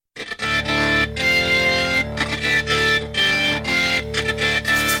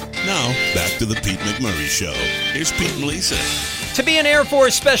to the Pete McMurray Show. Here's Pete and Lisa. To be an Air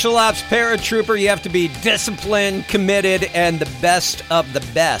Force Special Ops Paratrooper, you have to be disciplined, committed, and the best of the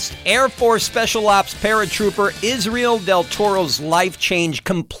best. Air Force Special Ops Paratrooper Israel Del Toro's life changed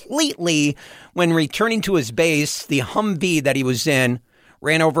completely when returning to his base. The Humvee that he was in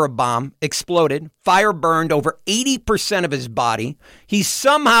ran over a bomb, exploded, fire burned over 80% of his body. He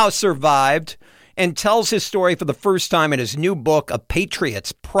somehow survived and tells his story for the first time in his new book, A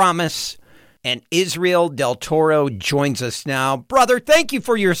Patriot's Promise. And Israel Del Toro joins us now. Brother, thank you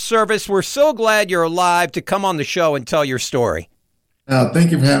for your service. We're so glad you're alive to come on the show and tell your story.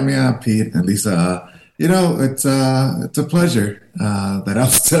 Thank you for having me on, Pete and Lisa. It's a pleasure that I'm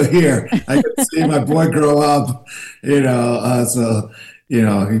still here. I get to see my boy grow up, he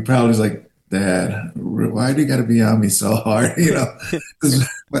probably was like, Dad, why do you got to be on me so hard?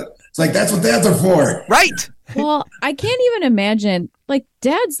 But it's like, that's what dads are for. Right. Well, I can't even imagine, like,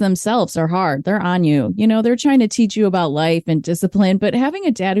 dads themselves are hard. They're on you. They're trying to teach you about life and discipline. But having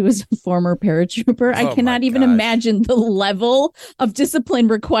a dad who is a former paratrooper, I cannot even imagine the level of discipline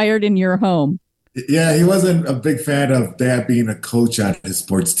required in your home. Yeah, he wasn't a big fan of Dad being a coach on his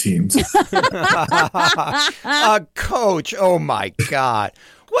sports teams. A coach. Oh, my God.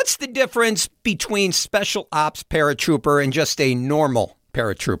 What's the difference between Special Ops Paratrooper and just a normal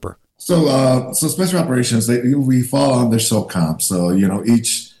paratrooper? So special operations, we fall under SOCOM. So,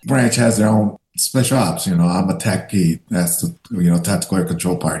 each branch has their own special ops. I'm a TAC-P. That's the, Tactical Air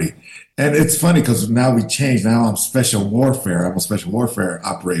Control Party. And it's funny because now we changed. Now I'm special warfare. I'm a special warfare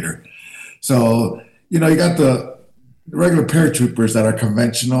operator. So, you got the regular paratroopers that are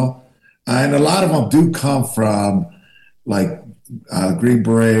conventional. And a lot of them do come from, like, Green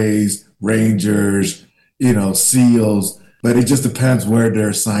Berets, Rangers, SEALs. But it just depends where they're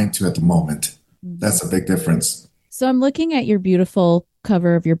assigned to at the moment. That's a big difference. So I'm looking at your beautiful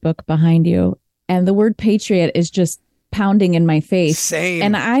cover of your book behind you, and the word patriot is just pounding in my face. Same.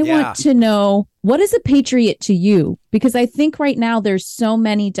 And I want to know, what is a patriot to you? Because I think right now there's so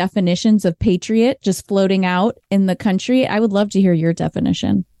many definitions of patriot just floating out in the country. I would love to hear your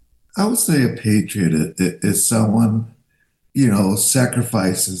definition. I would say a patriot is someone,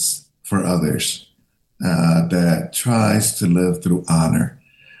 sacrifices for others. That tries to live through honor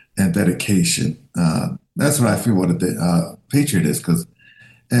and dedication. That's what I feel what a patriot is,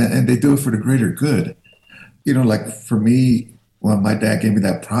 and they do it for the greater good. Like for me, when my dad gave me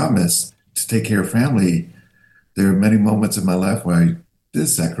that promise to take care of family, there are many moments in my life where I did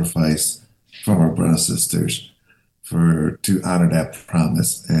sacrifice for my brothers and sisters to honor that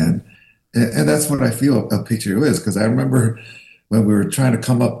promise. And that's what I feel a patriot is, because I remember when we were trying to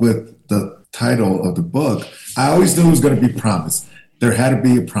come up with the title of the book, I always knew it was going to be promise. There had to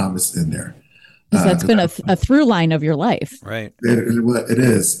be a promise in there. That's been a through line of your life. Right. It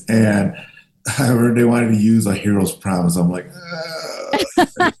is. And I heard they wanted to use a hero's promise. I'm like,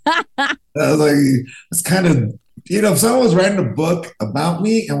 I was like, it's kind of, if someone was writing a book about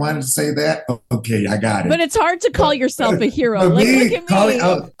me and wanted to say that, okay, I got it. But it's hard to call yourself a hero. Like, look at me.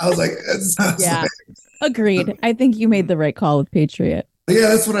 I was like, yeah. Agreed. I think you made the right call with Patriot. Yeah,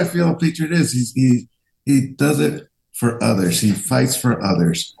 that's what I feel a patriot is. He does it for others. He fights for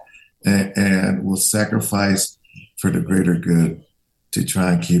others and will sacrifice for the greater good to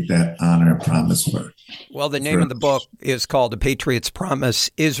try and keep that honor and promise for. Well, the name of the book is called A Patriot's Promise,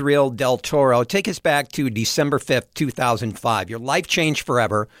 Israel Del Toro. Take us back to December 5th, 2005. Your life changed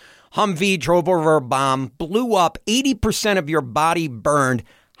forever. Humvee drove over a bomb, blew up, 80% of your body burned.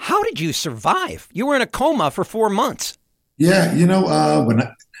 How did you survive? You were in a coma for 4 months. Yeah,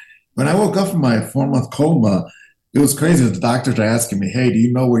 when I woke up from my 4-month coma, it was crazy. The doctors are asking me, hey, do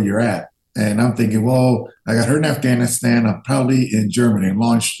you know where you're at? And I'm thinking, well, I got hurt in Afghanistan. I'm probably in Germany, in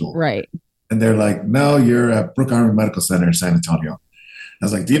Landstuhl. Right. And they're like, no, you're at Brooke Army Medical Center in San Antonio. I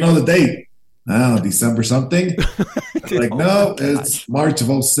was like, do you know the date? Oh, December something? Like, no, it's March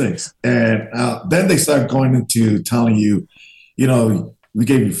of 06. And then they start going into telling you, we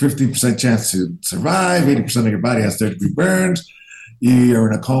gave you 50% chance to survive. 80% of your body has third-degree burns.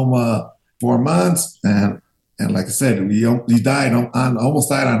 You're in a coma 4 months. And like I said, you almost died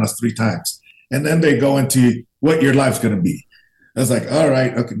on us 3 times. And then they go into what your life's going to be. I was like, all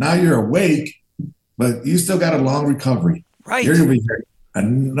right, okay, now you're awake, but you still got a long recovery. Right. You're going to be here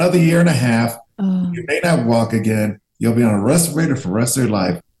another year and a half. You may not walk again. You'll be on a respirator for the rest of your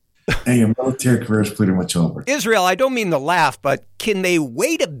life. and your military career is pretty much over. Israel, I don't mean to laugh, but can they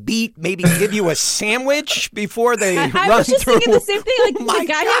wait a beat, maybe give you a sandwich before they run through? I was just thinking the same thing. Like, My the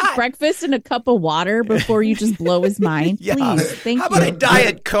guy God. have breakfast and a cup of water before you just blow his mind? Yeah. Please, thank How about you. a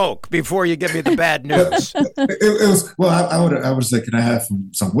Diet Coke before you give me the bad news? It was, well, I would say, can I have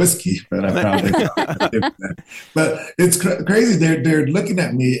some whiskey? But I probably did that. But it's crazy. They're looking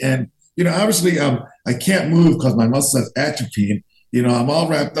at me, and obviously, I can't move because my muscles are atrophying. I'm all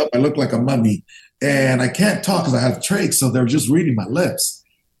wrapped up. I look like a mummy, and I can't talk because I have trachea. So they're just reading my lips.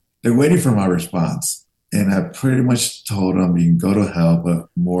 They're waiting for my response, and I pretty much told them, "You can go to hell," but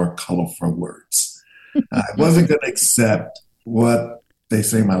more colorful words. I wasn't going to accept what they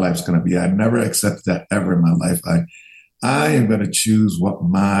say my life's going to be. I never accepted that ever in my life. I am going to choose what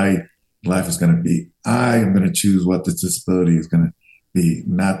my life is going to be. I am going to choose what the disability is going to be,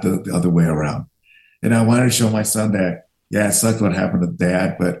 not the other way around. And I wanted to show my son that, yeah, it sucks what happened to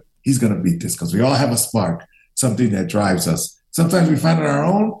dad, but he's going to beat this because we all have a spark, something that drives us. Sometimes we find it on our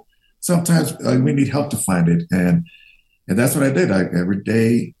own. Sometimes we need help to find it. And that's what I did. Every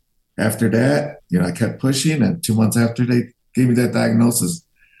day after that, I kept pushing. And 2 months after they gave me that diagnosis,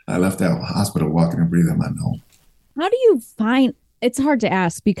 I left that hospital walking and breathing on my own. How do you find, it's hard to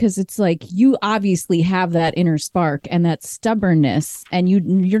ask because it's like you obviously have that inner spark and that stubbornness, and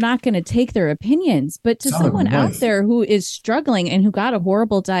you're not going to take their opinions. But to someone out there who is struggling and who got a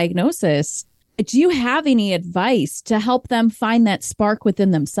horrible diagnosis, do you have any advice to help them find that spark within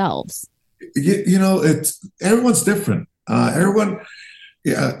themselves? It's everyone's different. For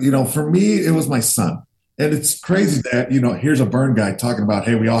me, it was my son. And it's crazy that, here's a burn guy talking about,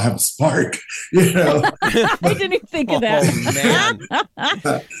 hey, we all have a spark, I didn't even think of that. Oh,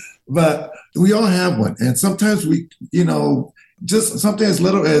 man. But we all have one. And sometimes we, just something as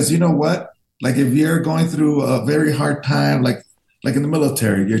little as, like if you're going through a very hard time, like in the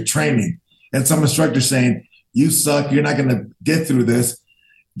military, you're training and some instructor saying, you suck, you're not going to get through this.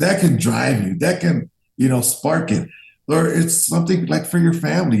 That can drive you. That can, spark it. Or it's something like for your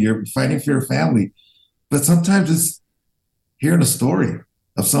family, you're fighting for your family. But sometimes it's hearing a story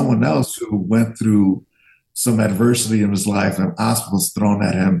of someone else who went through some adversity in his life and obstacles thrown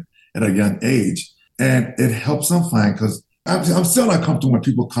at him at a young age. And it helps them find, because I'm still not comfortable when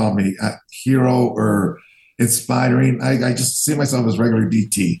people call me a hero or inspiring. I just see myself as regular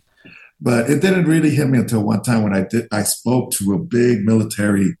DT. But it didn't really hit me until one time when I spoke to a big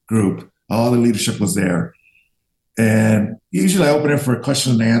military group. All the leadership was there. And usually I open it for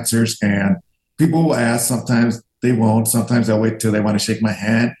questions and answers, and people will ask. Sometimes they won't. Sometimes they'll wait till they want to shake my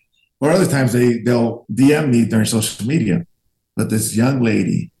hand. Or other times they'll DM me during social media. But this young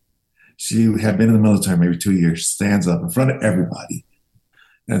lady, she had been in the military maybe 2 years, stands up in front of everybody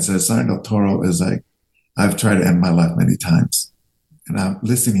and says, Sergeant Toro is like, I've tried to end my life many times. And I'm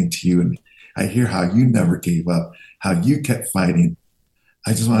listening to you, and I hear how you never gave up, how you kept fighting.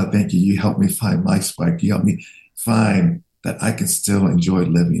 I just want to thank you. You helped me find my spark. You helped me find that I can still enjoy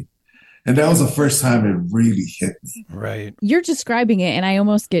living. And that was the first time it really hit me. Right. You're describing it, and I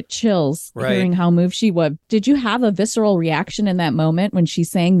almost get chills hearing how moved she was. Did you have a visceral reaction in that moment when she's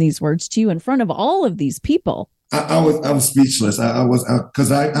saying these words to you in front of all of these people? I was speechless. Because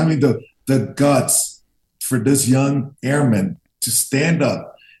the guts for this young airman to stand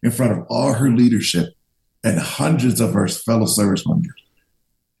up in front of all her leadership and hundreds of her fellow service members,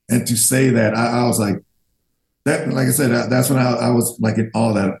 and to say that, I was like, that. Like I said, that's when I was like in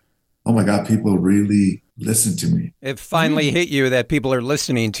all that. Oh my God, people really listen to me. It finally hit you that people are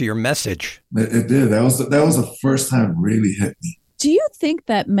listening to your message. It did. That was the first time it really hit me. Do you think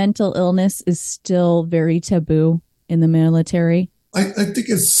that mental illness is still very taboo in the military? I think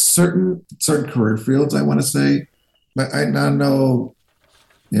it's certain career fields, I want to say. But I know,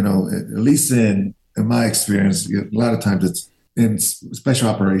 at least in my experience, a lot of times it's in special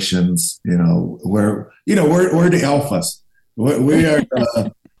operations, where, we're the alphas. We are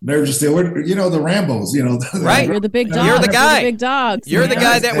nervous still. We're, the Rambos, right. You're the big dog. You're the guy. The big dogs. You're the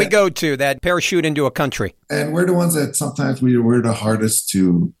guy that we go to, that parachute into a country. And we're the ones that sometimes we're the hardest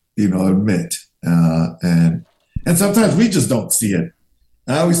to, admit. And sometimes we just don't see it.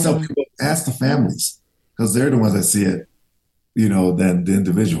 I always tell people, ask the families, because they're the ones that see it, than the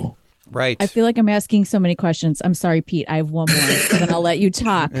individual. Right. I feel like I'm asking so many questions. I'm sorry, Pete. I have one more, then I'll let you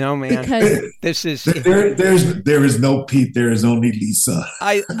talk. No, man. Because this is there is no Pete. There is only Lisa.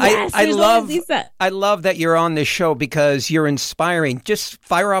 I love that you're on this show because you're inspiring. Just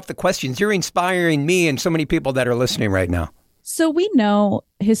fire off the questions. You're inspiring me and so many people that are listening right now. So we know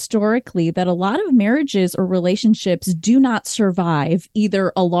historically that a lot of marriages or relationships do not survive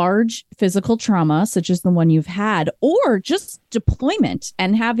either a large physical trauma, such as the one you've had, or just deployment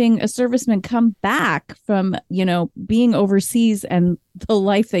and having a serviceman come back from, being overseas and the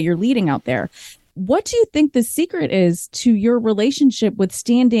life that you're leading out there. What do you think the secret is to your relationship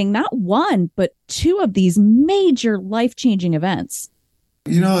withstanding not one, but two of these major life-changing events?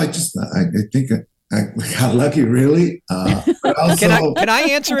 I think I got lucky, really. But also, can I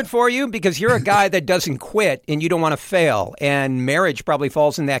answer it for you? Because you're a guy that doesn't quit and you don't want to fail. And marriage probably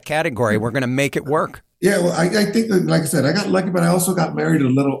falls in that category. We're going to make it work. Yeah, well, I think, like I said, I got lucky, but I also got married a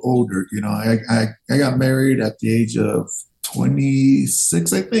little older. I got married at the age of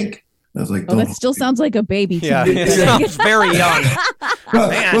 26, I think. I was like, that still sounds like a baby to me. It sounds very young.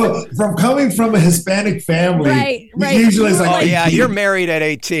 Well, from coming from a Hispanic family, right. Usually it's like, oh, yeah, you're married at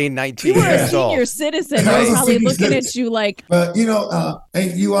 18, 19 years old. You were a senior citizen. They're probably looking at you like. But,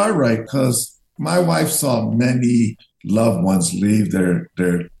 and you are right, because my wife saw many loved ones leave their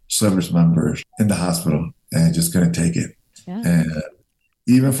service members in the hospital and just couldn't take it. Yeah. And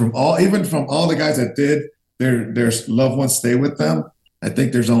even from all the guys that did their loved ones stay with them, I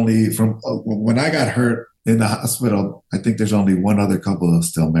think there's only from when I got hurt in the hospital, I think there's only one other couple that's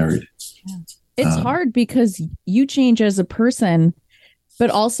still married. Yeah. It's hard because you change as a person,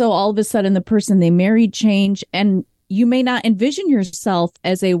 but also all of a sudden the person they married change, and you may not envision yourself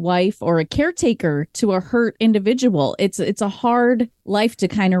as a wife or a caretaker to a hurt individual. It's a hard life to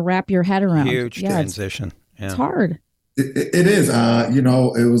kind of wrap your head around. Huge transition. It's hard. It is.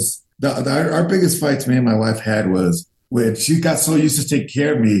 It was our biggest fights me and my wife had was when she got so used to take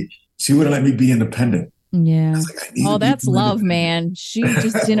care of me, she wouldn't let me be independent. Yeah. That's love, man. She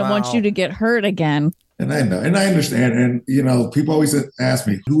just didn't want you to get hurt again. And I know, and I understand. And, people always ask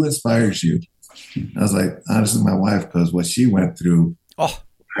me, who inspires you? I was like, honestly, my wife, because what she went through, I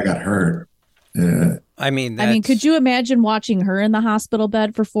got hurt. Could you imagine watching her in the hospital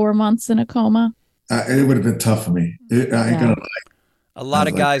bed for 4 months in a coma? It would have been tough for me. I ain't gonna lie. A lot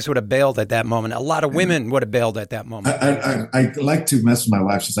of guys would have bailed at that moment. A lot of women would have bailed at that moment. I like to mess with my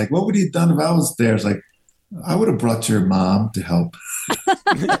wife. She's like, what would you have done if I was there? It's like, I would have brought your mom to help.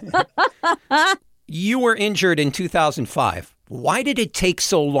 You were injured in 2005. Why did it take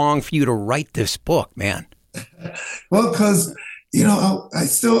so long for you to write this book, man? Well, because, I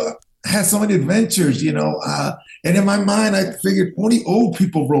still had so many adventures, and in my mind, I figured only old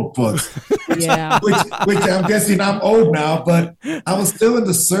people wrote books. which I'm guessing I'm old now, but I was still in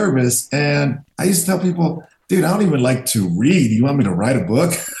the service. And I used to tell people, dude, I don't even like to read. You want me to write a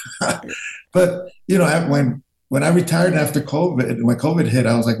book? But, when I retired after COVID, when COVID hit,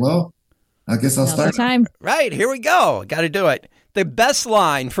 I was like, well, I guess I'll start. Time. Right. Here we go. Got to do it. The best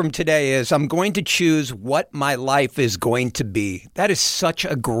line from today is, I'm going to choose what my life is going to be. That is such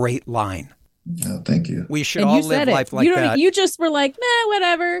a great line. Oh, thank you. We should all live life like that. You just were like,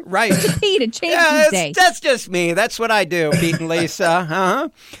 whatever. Right. Pete, it changed his day. That's just me. That's what I do, Pete and Lisa. Uh-huh.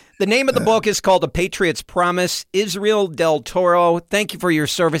 The name of the book is called A Patriot's Promise. Israel Del Toro, thank you for your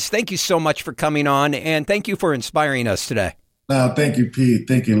service. Thank you so much for coming on, and thank you for inspiring us today. No, thank you, Pete.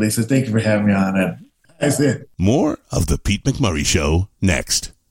 Thank you, Lisa. Thank you for having me on. That's it. More of the Pete McMurray Show next.